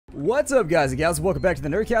What's up, guys and gals? Welcome back to the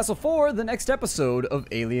Nerd Castle for the next episode of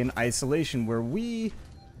Alien Isolation, where we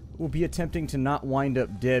will be attempting to not wind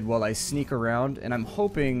up dead while I sneak around, and I'm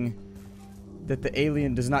hoping that the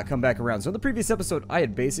alien does not come back around. So in the previous episode, I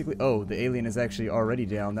had basically... Oh, the alien is actually already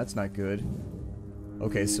down. That's not good.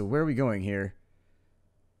 Okay, so where are we going here?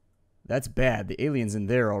 That's bad. The alien's in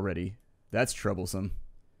there already. That's troublesome.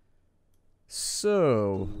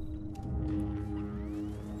 So...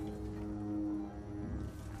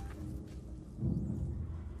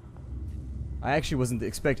 I actually wasn't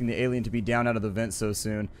expecting the alien to be down out of the vent so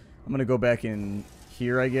soon. I'm gonna go back in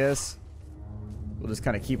here, I guess. We'll just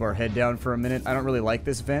kind of keep our head down for a minute. I don't really like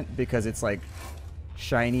this vent because it's like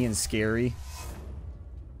shiny and scary.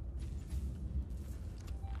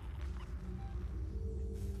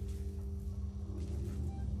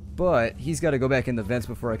 But he's got to go back in the vents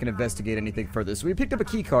before I can investigate anything further. So we picked up a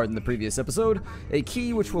key card in the previous episode. A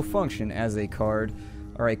key which will function as a card.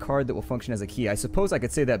 Or a card that will function as a key. I suppose I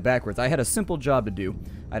could say that backwards. I had a simple job to do.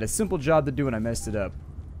 I had a simple job to do and I messed it up.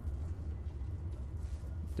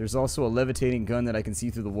 There's also a levitating gun that I can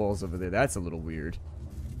see through the walls over there. That's a little weird.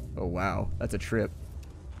 Oh wow, that's a trip.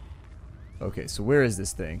 Okay, so where is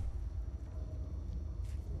this thing?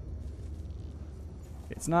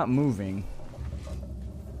 It's not moving.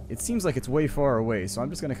 It seems like it's way far away, so I'm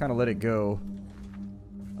just gonna kind of let it go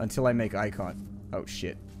until I make eye contact. Oh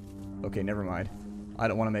shit. Okay, never mind. I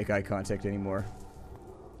don't want to make eye contact anymore.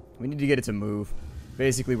 We need to get it to move.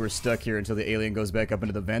 Basically, we're stuck here until the alien goes back up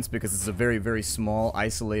into the vents because it's a very, very small,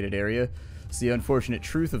 isolated area. So the unfortunate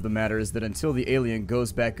truth of the matter is that until the alien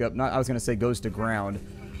goes back up, I was going to say goes to ground,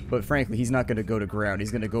 but frankly, he's not going to go to ground. He's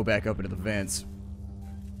going to go back up into the vents,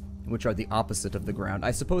 which are the opposite of the ground.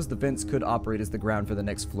 I suppose the vents could operate as the ground for the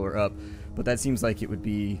next floor up, but that seems like it would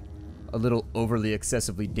be a little overly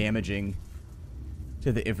excessively damaging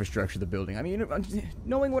to the infrastructure of the building. I mean,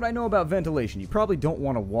 knowing what I know about ventilation, you probably don't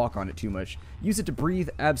want to walk on it too much. Use it to breathe,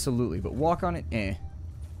 absolutely, but walk on it, eh.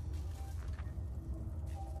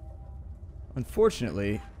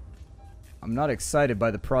 Unfortunately, I'm not excited by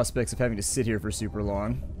the prospects of having to sit here for super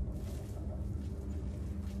long.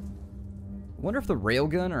 I wonder if the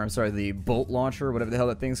railgun, or I'm sorry, the bolt launcher, whatever the hell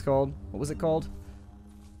that thing's called. What was it called?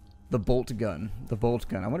 The bolt gun. The bolt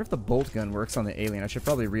gun. I wonder if the bolt gun works on the alien. I should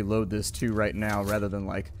probably reload this too right now rather than,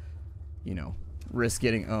 like, you know, risk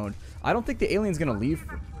getting owned. I don't think the alien's gonna leave.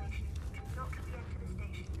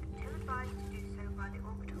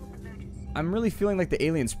 I'm really feeling like the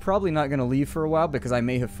alien's probably not gonna leave for a while because I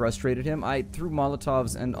may have frustrated him. I threw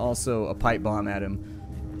Molotovs and also a pipe bomb at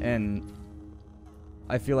him, and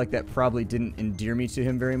I feel like that probably didn't endear me to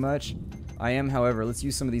him very much. I am, however, let's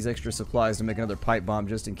use some of these extra supplies to make another pipe bomb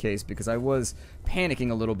just in case, because I was panicking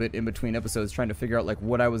a little bit in between episodes trying to figure out like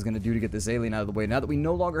what I was going to do to get this alien out of the way now that we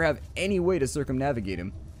no longer have any way to circumnavigate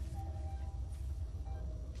him.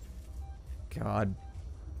 God.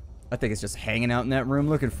 I think it's just hanging out in that room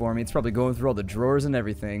looking for me. It's probably going through all the drawers and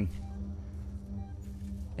everything.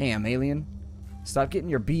 Damn, alien. Stop getting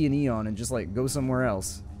your B and E on and just like go somewhere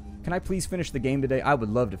else. Can I please finish the game today? I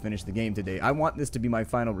would love to finish the game today. I want this to be my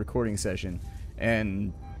final recording session.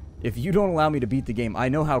 And if you don't allow me to beat the game, I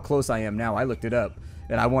know how close I am now. I looked it up,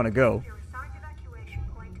 and I want to go.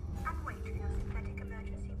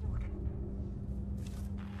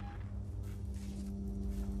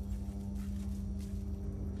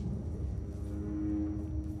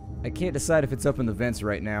 I can't decide if it's up in the vents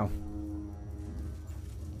right now.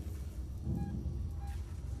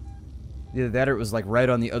 Either that or it was like right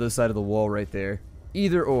on the other side of the wall right there.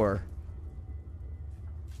 Either or.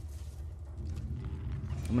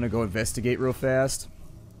 I'm gonna go investigate real fast.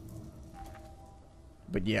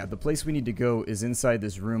 But yeah, the place we need to go is inside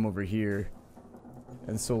this room over here.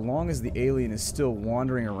 And so long as the alien is still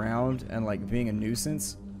wandering around and like being a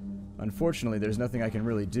nuisance, unfortunately there's nothing I can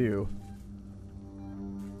really do.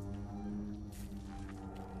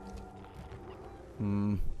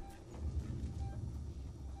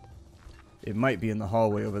 It might be in the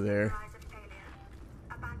hallway over there.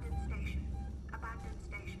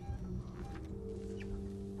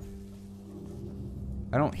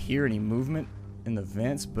 I don't hear any movement in the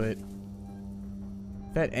vents, but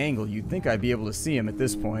that angle, you'd think I'd be able to see him at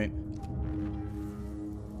this point.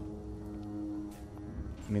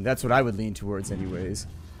 I mean, that's what I would lean towards anyways.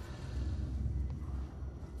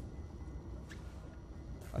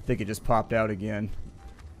 I think it just popped out again.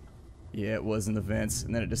 Yeah, it was in the vents,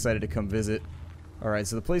 and then it decided to come visit. Alright,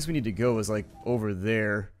 so the place we need to go is, like, over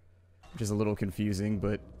there, which is a little confusing,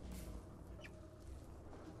 but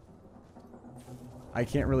I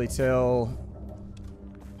can't really tell.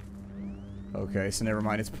 Okay, so never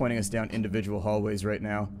mind. It's pointing us down individual hallways right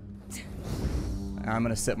now. I'm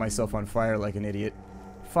gonna set myself on fire like an idiot.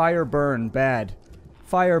 Fire burn, bad.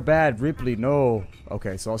 Fire bad, Ripley, no.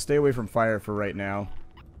 Okay, so I'll stay away from fire for right now.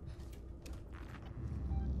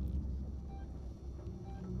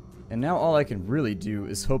 And now all I can really do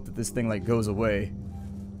is hope that this thing, like, goes away.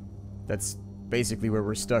 That's basically where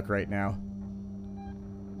we're stuck right now.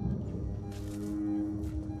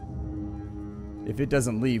 If it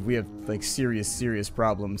doesn't leave, we have, like, serious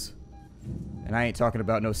problems. And I ain't talking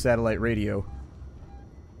about no satellite radio.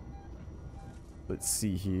 Let's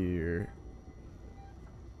see here.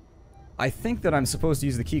 I think that I'm supposed to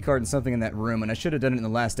use the keycard in something in that room, and I should have done it in the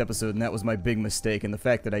last episode, and that was my big mistake, and the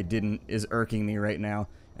fact that I didn't is irking me right now.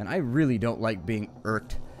 And I really don't like being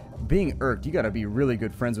irked. Being irked, you gotta be really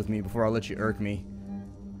good friends with me before I'll let you irk me.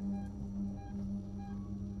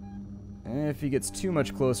 And if he gets too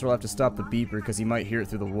much closer, I'll have to stop the beeper, because he might hear it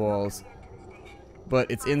through the walls. But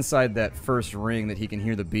it's inside that first ring that he can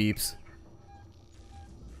hear the beeps.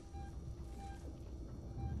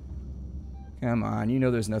 Come on, you know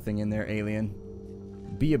there's nothing in there, alien.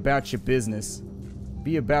 Be about your business.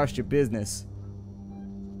 Be about your business.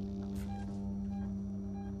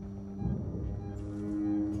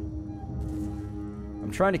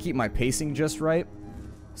 I'm trying to keep my pacing just right,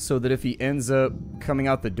 so that if he ends up coming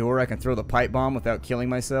out the door, I can throw the pipe bomb without killing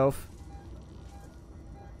myself.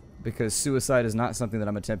 Because suicide is not something that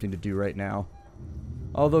I'm attempting to do right now.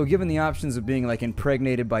 Although, given the options of being, like,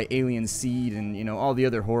 impregnated by alien seed and, you know, all the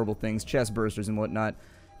other horrible things, chest bursters and whatnot,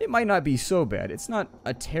 it might not be so bad. It's not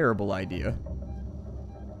a terrible idea.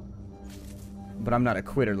 But I'm not a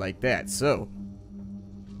quitter like that, so...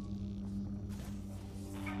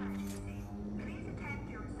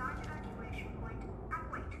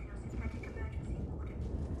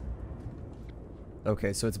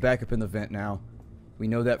 Okay, so it's back up in the vent now. We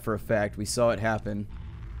know that for a fact. We saw it happen.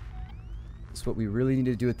 So what we really need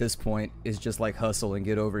to do at this point is just like hustle and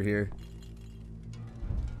get over here.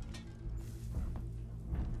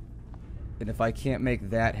 And if I can't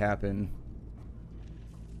make that happen...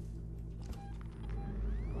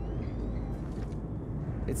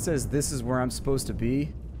 It says this is where I'm supposed to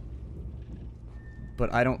be.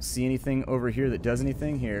 But I don't see anything over here that does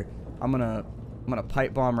anything. Here, I'm gonna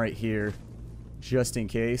pipe bomb right here. Just in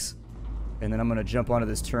case. And then I'm gonna jump onto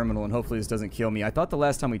this terminal and hopefully this doesn't kill me. I thought the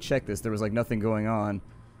last time we checked this there was like nothing going on.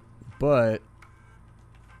 But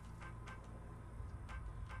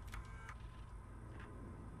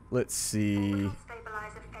let's see.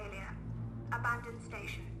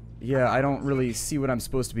 Yeah, I don't really see what I'm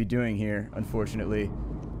supposed to be doing here, unfortunately.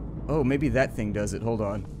 Oh, maybe that thing does it. Hold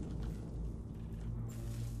on.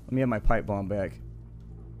 Let me have my pipe bomb back.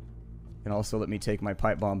 And also let me take my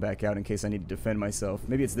pipe bomb back out in case I need to defend myself.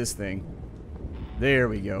 Maybe it's this thing. There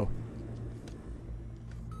we go.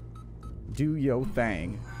 Do yo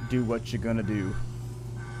thing. Do what you're gonna do.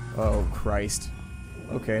 Oh, Christ.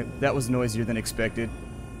 Okay, that was noisier than expected.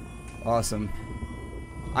 Awesome.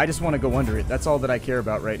 I just want to go under it. That's all that I care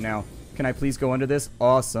about right now. Can I please go under this?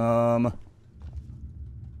 Awesome.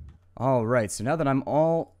 Alright, so now that I'm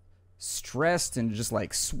all stressed and just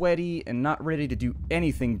like sweaty and not ready to do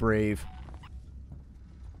anything brave.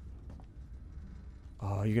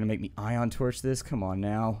 Oh, you're gonna make me ion torch this? Come on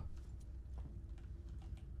now.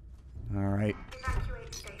 Alright.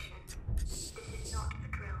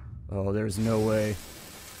 Oh, there's no way.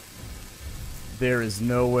 There is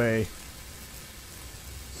no way.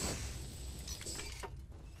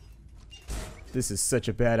 This is such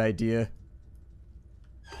a bad idea.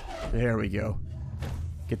 There we go.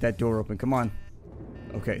 Get that door open. Come on.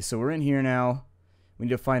 Okay, so we're in here now. We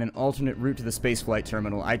need to find an alternate route to the spaceflight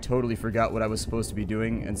terminal. I totally forgot what I was supposed to be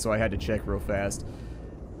doing, and so I had to check real fast.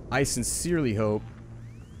 I sincerely hope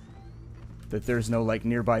that there's no, like,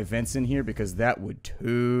 nearby vents in here, because that would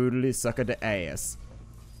totally suck a the ass.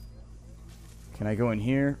 Can I go in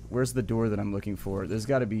here? Where's the door that I'm looking for? There's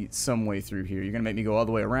got to be some way through here. You're going to make me go all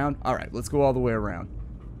the way around? Alright, let's go all the way around.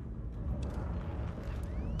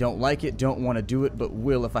 Don't like it, don't want to do it, but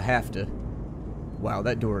will if I have to. Wow,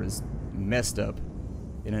 that door is messed up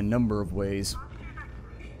in a number of ways.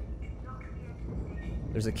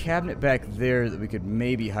 There's a cabinet back there that we could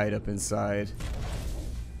maybe hide up inside.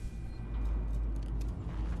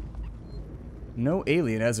 No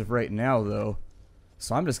alien as of right now, though.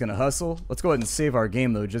 So I'm just going to hustle. Let's go ahead and save our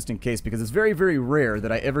game, though, just in case, because it's very, very rare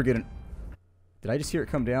that I ever get an... Did I just hear it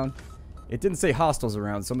come down? It didn't say hostiles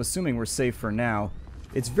around, so I'm assuming we're safe for now.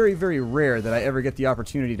 It's very, very rare that I ever get the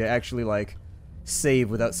opportunity to actually, like, save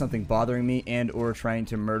without something bothering me and or trying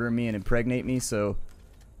to murder me and impregnate me, so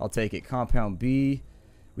I'll take it. Compound B.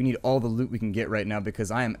 We need all the loot we can get right now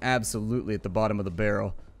because I am absolutely at the bottom of the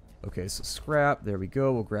barrel. Okay, so scrap. There we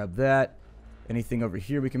go. We'll grab that. Anything over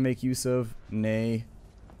here we can make use of? Nay.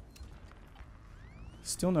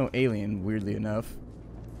 Still no alien, weirdly enough.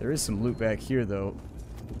 There is some loot back here, though.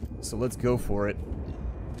 So let's go for it.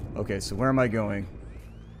 Okay, so where am I going?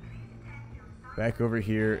 Back over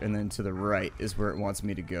here, and then to the right is where it wants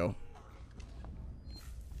me to go.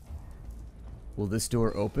 Will this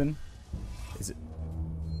door open? Is it...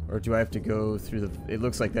 Or do I have to go through the... It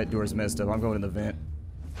looks like that door's messed up. I'm going in the vent.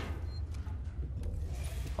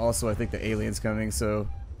 Also, I think the alien's coming, so...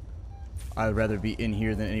 I'd rather be in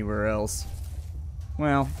here than anywhere else.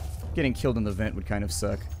 Well, getting killed in the vent would kind of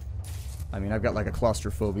suck. I mean, I've got like a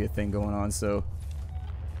claustrophobia thing going on, so...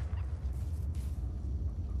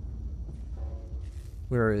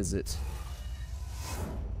 Where is it?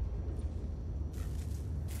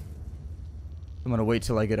 I'm gonna wait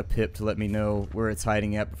till I get a pip to let me know where it's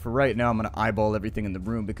hiding at, but for right now I'm gonna eyeball everything in the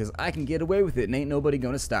room because I can get away with it and ain't nobody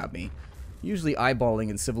gonna stop me. Usually eyeballing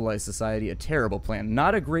in civilized society, a terrible plan.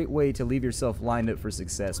 Not a great way to leave yourself lined up for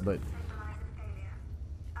success, but...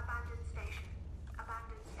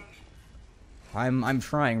 I'm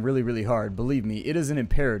trying really, really hard. Believe me, it is an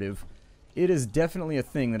imperative. It is definitely a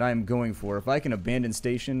thing that I am going for. If I can abandon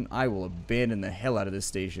station, I will abandon the hell out of this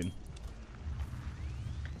station.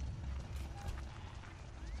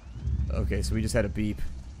 Okay, so we just had a beep.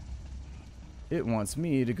 It wants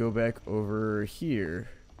me to go back over here.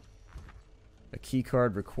 A key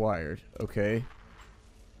card required. Okay.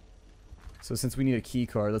 So since we need a key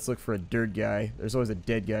card, let's look for a dirt guy. There's always a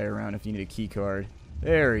dead guy around if you need a key card.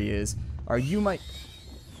 There he is. Are you my...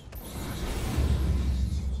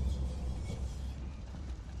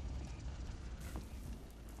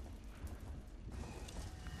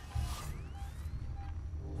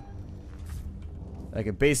 I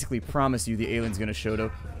can basically promise you the alien's gonna show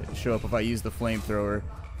up if I use the flamethrower.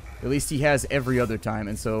 At least he has every other time,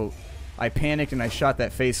 and so I panicked and I shot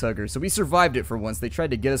that facehugger. So we survived it for once. They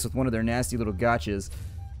tried to get us with one of their nasty little gotchas.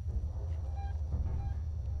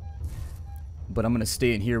 But I'm gonna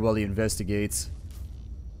stay in here while he investigates.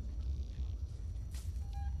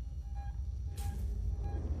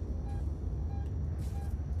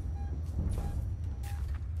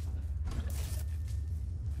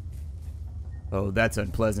 Oh, that's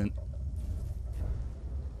unpleasant.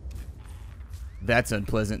 That's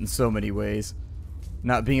unpleasant in so many ways.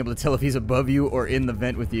 Not being able to tell if he's above you or in the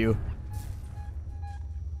vent with you.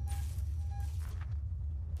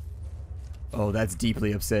 Oh, that's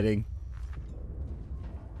deeply upsetting.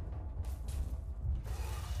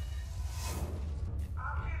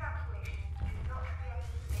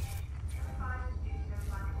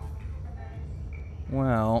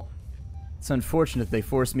 Well, it's unfortunate they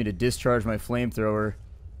forced me to discharge my flamethrower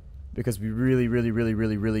because we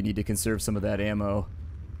really need to conserve some of that ammo.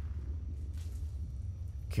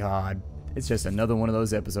 God, it's just another one of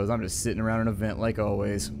those episodes. I'm just sitting around in a vent like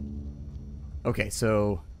always. Okay,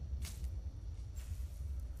 so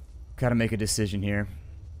gotta make a decision here.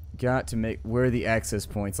 Got to make... Where are the access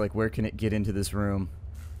points? Like, where can it get into this room?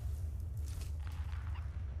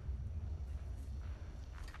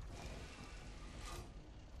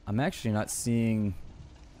 I'm actually not seeing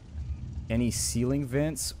any ceiling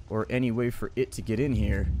vents or any way for it to get in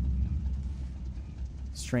here.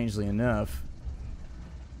 Strangely enough.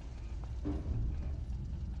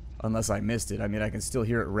 Unless I missed it. I mean, I can still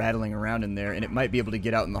hear it rattling around in there, and it might be able to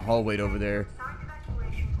get out in the hallway over there.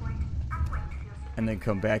 And then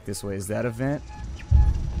come back this way. Is that a vent?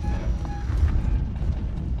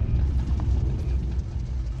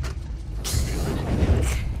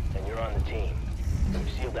 And you're on the team.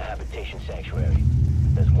 We've sealed the habitation sanctuary.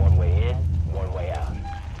 There's one way in, one way out.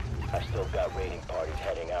 I still got raiding parties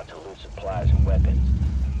heading out to loot supplies and weapons,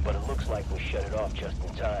 but it looks like we shut it off just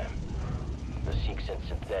in time. The Sikhs and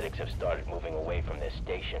synthetics have started moving away from their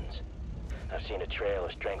stations. I've seen a trail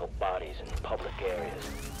of strangled bodies in public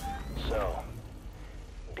areas. So,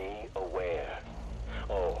 be aware.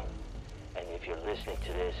 Oh, and if you're listening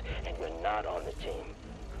to this and you're not on the team,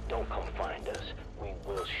 don't come find us. We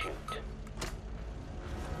will shoot.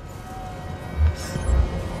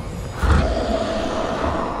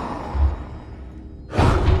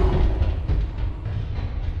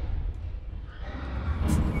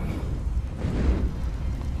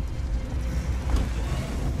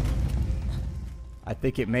 I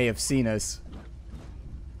think it may have seen us.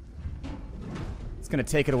 It's gonna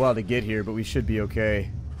take it a while to get here, but we should be okay.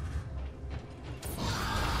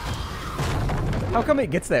 How come it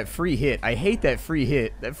gets that free hit? I hate that free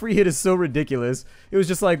hit. That free hit is so ridiculous. It was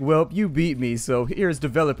just like, well, you beat me, so here's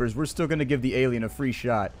developers. We're still gonna give the alien a free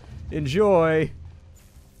shot. Enjoy!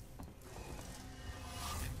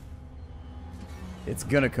 It's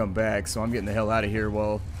gonna come back, so I'm getting the hell out of here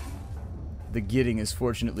while the getting is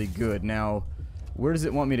fortunately good. Now, where does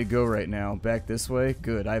it want me to go right now? Back this way?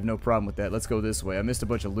 Good. I have no problem with that. Let's go this way. I missed a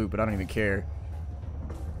bunch of loot, but I don't even care.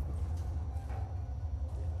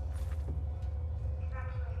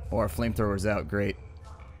 Oh, our flamethrower's out. Great.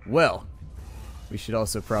 Well, we should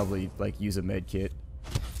also probably, like, use a med kit.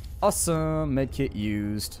 Awesome. Med kit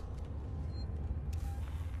used.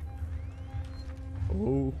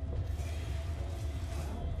 Oh.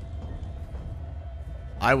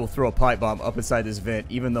 I will throw a pipe bomb up inside this vent,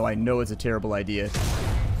 even though I know it's a terrible idea.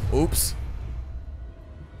 Oops.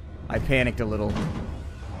 I panicked a little.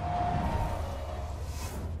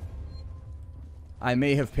 I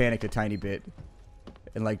may have panicked a tiny bit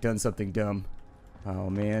and, like, done something dumb.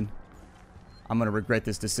 Oh, man. I'm gonna regret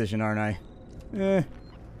this decision, aren't I?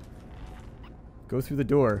 Go through the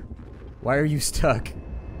door. Why are you stuck?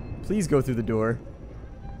 Please go through the door.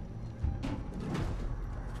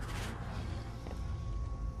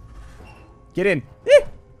 Get in. After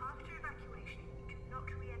evacuation, do not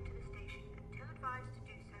re-enter the station until advised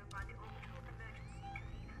to do so by the orbital emergency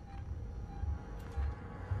convener.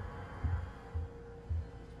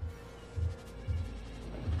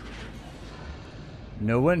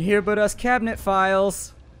 No one here but us cabinet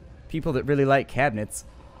files. People that really like cabinets.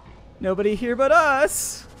 Nobody here but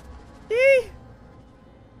us. Eee.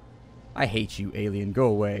 I hate you, alien. Go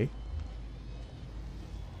away.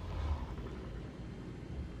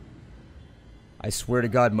 I swear to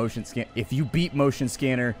God, motion scan. If you beep motion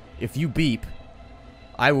scanner, if you beep,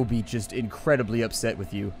 I will be just incredibly upset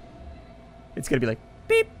with you. It's gonna be like,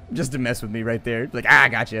 beep, just to mess with me right there. Like, ah,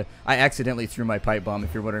 gotcha. I accidentally threw my pipe bomb,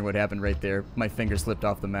 if you're wondering what happened right there. My finger slipped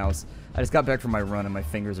off the mouse. I just got back from my run and my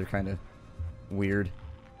fingers are kind of weird.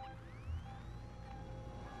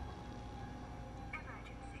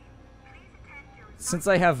 Since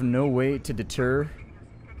I have no way to deter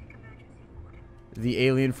the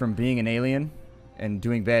alien from being an alien and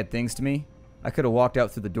doing bad things to me, I could have walked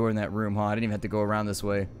out through the door in that room, huh? I didn't even have to go around this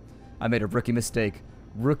way. I made a rookie mistake.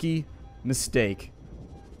 Rookie mistake.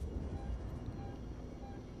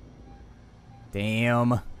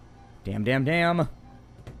 Damn. Damn, damn, damn.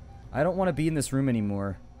 I don't want to be in this room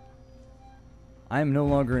anymore. I am no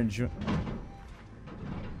longer enjoying...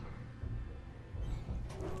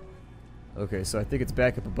 Okay, so I think it's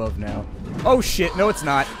back up above now. Oh shit, no it's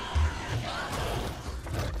not.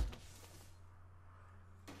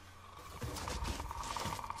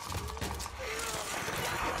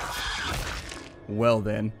 Well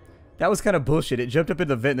then. That was kind of bullshit. It jumped up in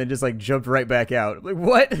the vent and then just like jumped right back out. Like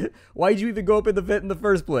what? Why'd you even go up in the vent in the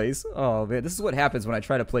first place? Oh man, this is what happens when I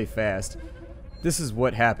try to play fast. This is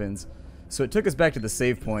what happens. So it took us back to the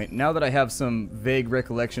save point. Now that I have some vague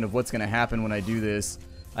recollection of what's going to happen when I do this,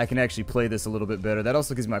 I can actually play this a little bit better. That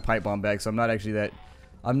also gives me my pipe bomb back, so I'm not actually that...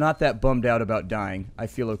 I'm not that bummed out about dying. I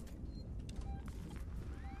feel...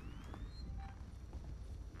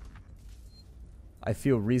 I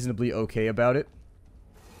feel reasonably okay about it.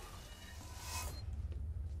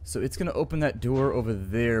 So it's going to open that door over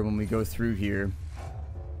there when we go through here.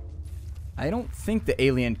 I don't think the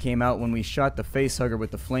alien came out when we shot the facehugger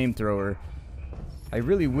with the flamethrower. I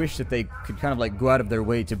really wish that they could kind of like go out of their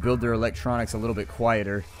way to build their electronics a little bit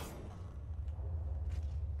quieter.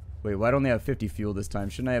 Wait, why don't they have 50 fuel this time?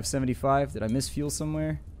 Shouldn't I have 75? Did I miss fuel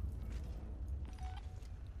somewhere?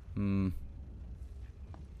 Did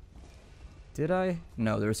I?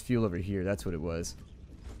 No, there's fuel over here. That's what it was.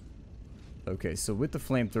 Okay, so with the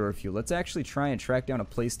flamethrower fuel, let's actually try and track down a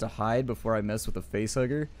place to hide before I mess with the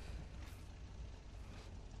facehugger.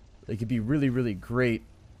 It could be really, really great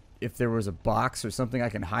if there was a box or something I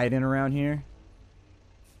can hide in around here.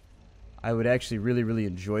 I would actually really, really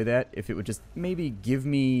enjoy that if it would just maybe give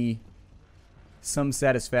me some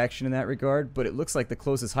satisfaction in that regard, but it looks like the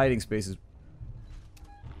closest hiding space is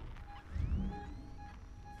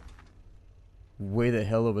way the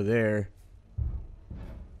hell over there.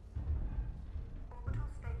 Orbital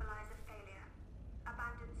stabilizer failure.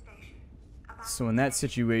 Abandoned station. Abandoned So in that station.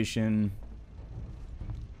 situation...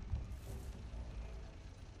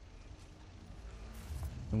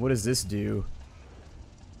 And what does this do?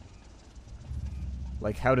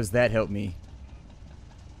 Like, how does that help me?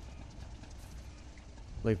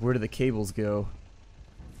 Like, where do the cables go?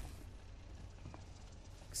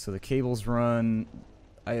 So the cables run...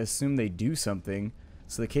 I assume they do something.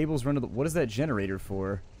 So the cables run to the... What is that generator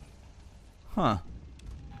for? Huh.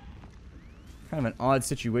 Kind of an odd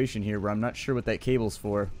situation here where I'm not sure what that cable's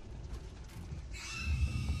for.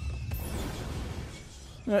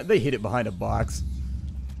 They hid it behind a box.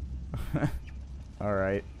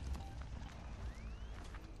 Alright.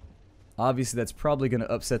 Obviously that's probably going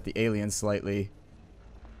to upset the aliens slightly.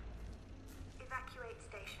 Evacuate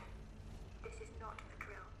station.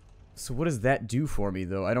 So what does that do for me,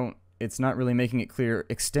 though? I don't... It's not really making it clear.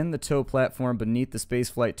 Extend the tow platform beneath the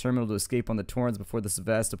spaceflight terminal to escape on the Torrens before the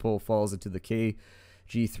Sevastopol falls into the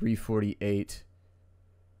KG-348.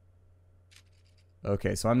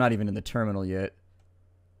 Okay, so I'm not even in the terminal yet.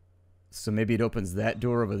 So maybe it opens that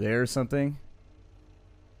door over there or something?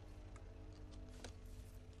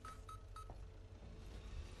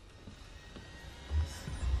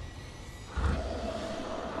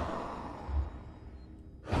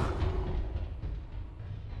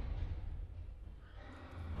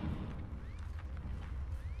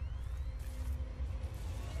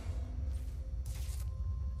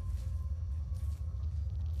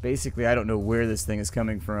 Basically, I don't know where this thing is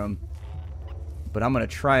coming from, but I'm going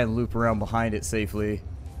to try and loop around behind it safely.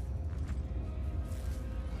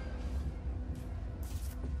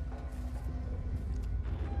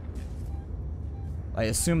 I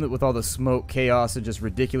assume that with all the smoke, chaos, and just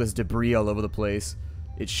ridiculous debris all over the place,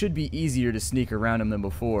 it should be easier to sneak around him than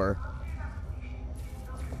before.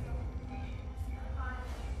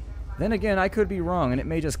 Then again, I could be wrong, and it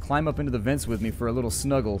may just climb up into the vents with me for a little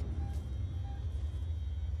snuggle.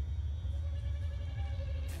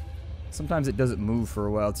 Sometimes it doesn't move for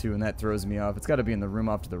a while too, and that throws me off. It's got to be in the room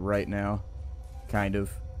off to the right now. Kind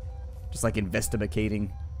of. Just like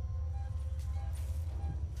investigating.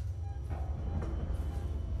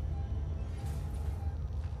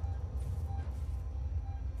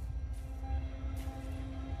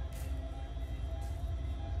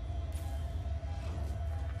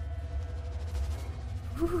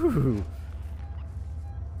 Whew.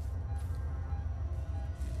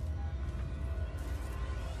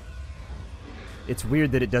 It's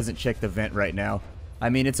weird that it doesn't check the vent right now. I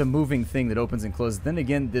mean, it's a moving thing that opens and closes. Then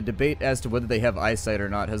again, the debate as to whether they have eyesight or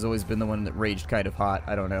not has always been the one that raged kind of hot.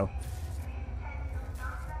 I don't know.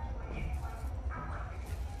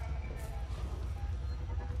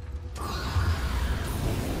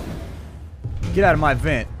 Get out of my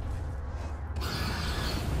vent.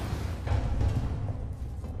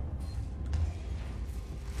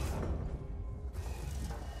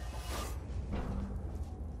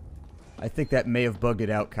 I think that may have bugged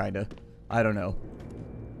it out, kinda. I don't know.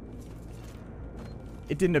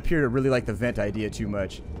 It didn't appear to really like the vent idea too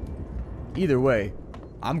much. Either way,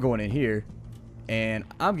 I'm going in here, and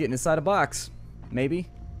I'm getting inside a box. Maybe.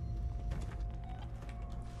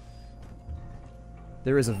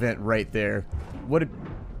 There is a vent right there.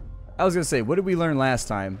 I was gonna say, what did we learn last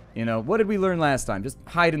time? You know, what did we learn last time? Just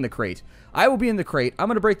hide in the crate. I will be in the crate. I'm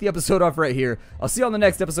gonna break the episode off right here. I'll see you on the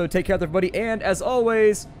next episode. Take care, everybody, and as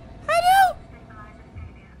always,